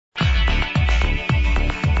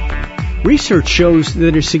Research shows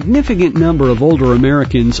that a significant number of older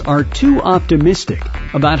Americans are too optimistic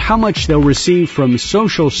about how much they'll receive from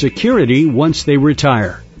Social Security once they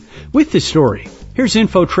retire. With the story, here's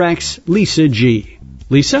InfoTrack's Lisa G.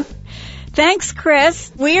 Lisa? Thanks,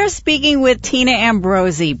 Chris. We are speaking with Tina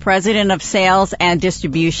Ambrosi, President of Sales and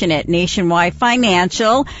Distribution at Nationwide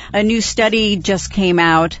Financial. A new study just came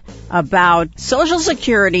out about Social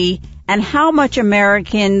Security and how much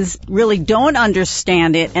Americans really don't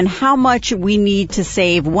understand it and how much we need to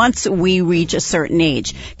save once we reach a certain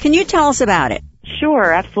age. Can you tell us about it?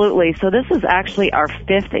 Sure, absolutely. So this is actually our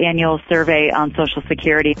 5th annual survey on Social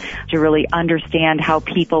Security to really understand how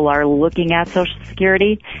people are looking at Social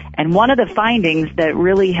Security. And one of the findings that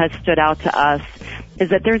really has stood out to us is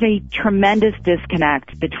that there's a tremendous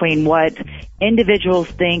disconnect between what individuals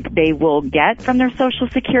think they will get from their Social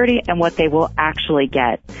Security and what they will actually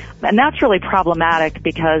get. And that's really problematic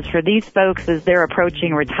because for these folks, as they're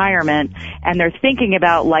approaching retirement and they're thinking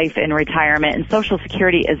about life in retirement, and Social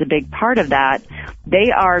Security is a big part of that,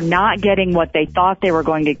 they are not getting what they thought they were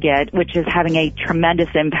going to get, which is having a tremendous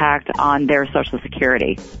impact on their Social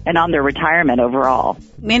Security and on their retirement overall.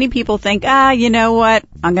 Many people think, you know what?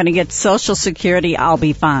 I'm going to get Social Security. I'll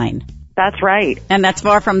be fine. That's right. And that's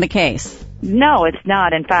far from the case. No, it's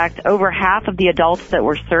not. In fact, over half of the adults that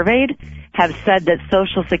were surveyed have said that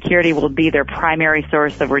Social Security will be their primary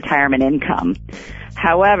source of retirement income.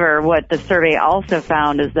 However, what the survey also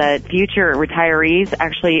found is that future retirees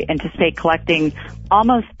actually anticipate collecting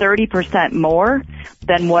almost 30% more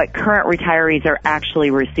than what current retirees are actually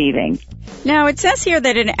receiving. Now, it says here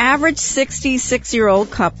that an average 66-year-old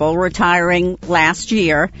couple retiring last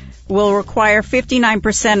year will require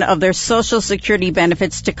 59% of their Social Security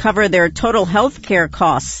benefits to cover their total health care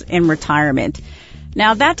costs in retirement.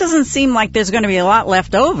 Now, that doesn't seem like there's going to be a lot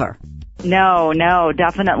left over. No,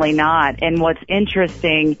 definitely not. And what's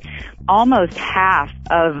interesting, almost half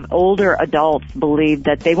of older adults believe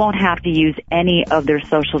that they won't have to use any of their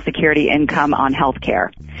Social Security income on health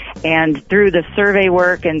care. And through the survey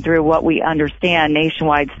work and through what we understand,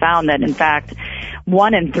 Nationwide's found that, in fact,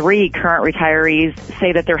 1 in 3 current retirees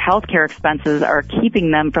say that their health care expenses are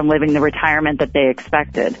keeping them from living the retirement that they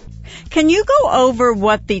expected. Can you go over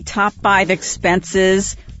what the top 5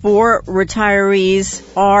 expenses for retirees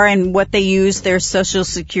are and what they use their Social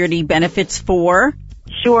Security benefits for?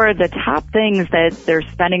 Sure. The top things that they're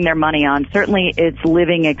spending their money on, certainly it's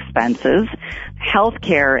living expenses.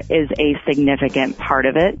 Healthcare is a significant part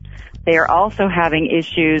of it. They are also having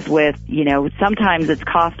issues with, sometimes it's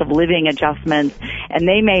cost of living adjustments, and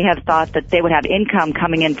they may have thought that they would have income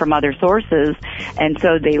coming in from other sources, and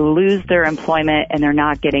so they lose their employment and they're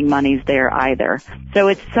not getting monies there either. So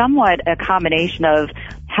it's somewhat a combination of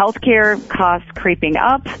healthcare costs creeping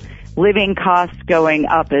up, living costs going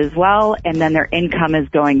up as well, and then their income is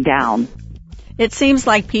going down. It seems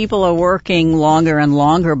like people are working longer and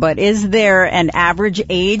longer, but is there an average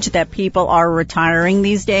age that people are retiring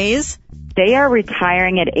these days? They are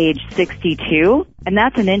retiring at age 62, and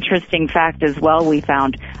that's an interesting fact as well we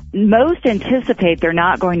found. Most anticipate they're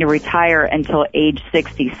not going to retire until age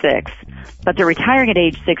 66, but they're retiring at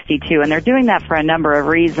age 62, and they're doing that for a number of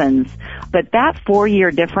reasons. But that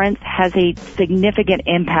 4-year difference has a significant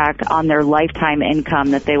impact on their lifetime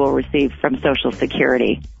income that they will receive from Social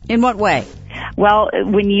Security. In what way? Well,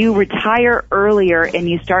 when you retire earlier and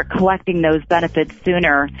you start collecting those benefits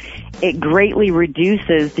sooner, it greatly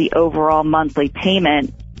reduces the overall monthly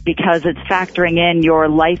payment because it's factoring in your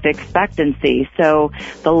life expectancy. So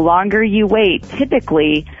the longer you wait,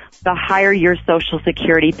 typically, the higher your Social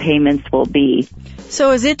Security payments will be.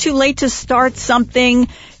 So is it too late to start something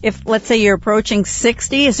if, let's say, you're approaching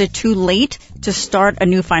 60? Is it too late to start a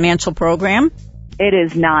new financial program? It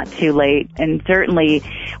is not too late. And certainly,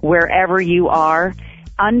 wherever you are,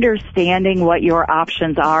 understanding what your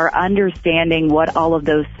options are, understanding what all of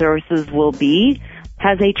those sources will be,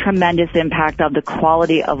 has a tremendous impact on the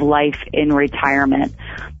quality of life in retirement.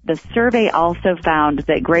 The survey also found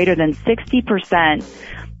that greater than 60%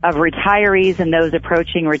 of retirees and those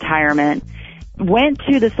approaching retirement went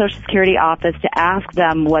to the Social Security office to ask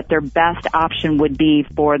them what their best option would be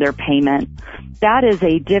for their payment. That is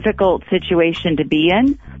a difficult situation to be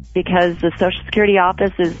in because the Social Security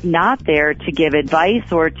office is not there to give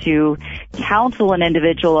advice or to counsel an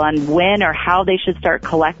individual on when or how they should start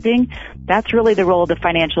collecting. That's really the role of the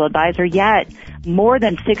financial advisor, yet more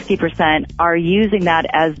than 60% are using that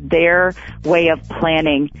as their way of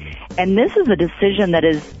planning. And this is a decision that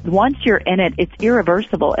is, once you're in it, it's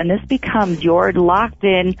irreversible, and this becomes your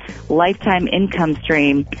locked-in lifetime income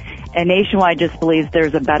stream. And Nationwide just believes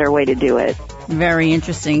there's a better way to do it. Very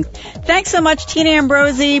interesting. Thanks so much, Tina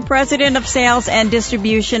Ambrosi, President of Sales and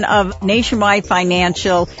Distribution of Nationwide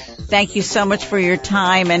Financial. Thank you so much for your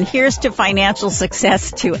time, and here's to financial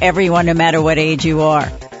success to everyone, no matter what age you are.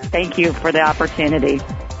 Thank you for the opportunity.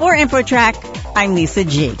 For InfoTrack, I'm Lisa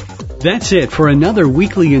G. That's it for another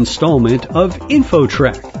weekly installment of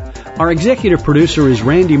InfoTrack. Our executive producer is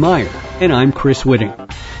Randy Meyer, and I'm Chris Whitting.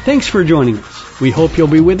 Thanks for joining us. We hope you'll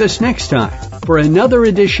be with us next time for another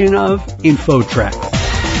edition of InfoTrack.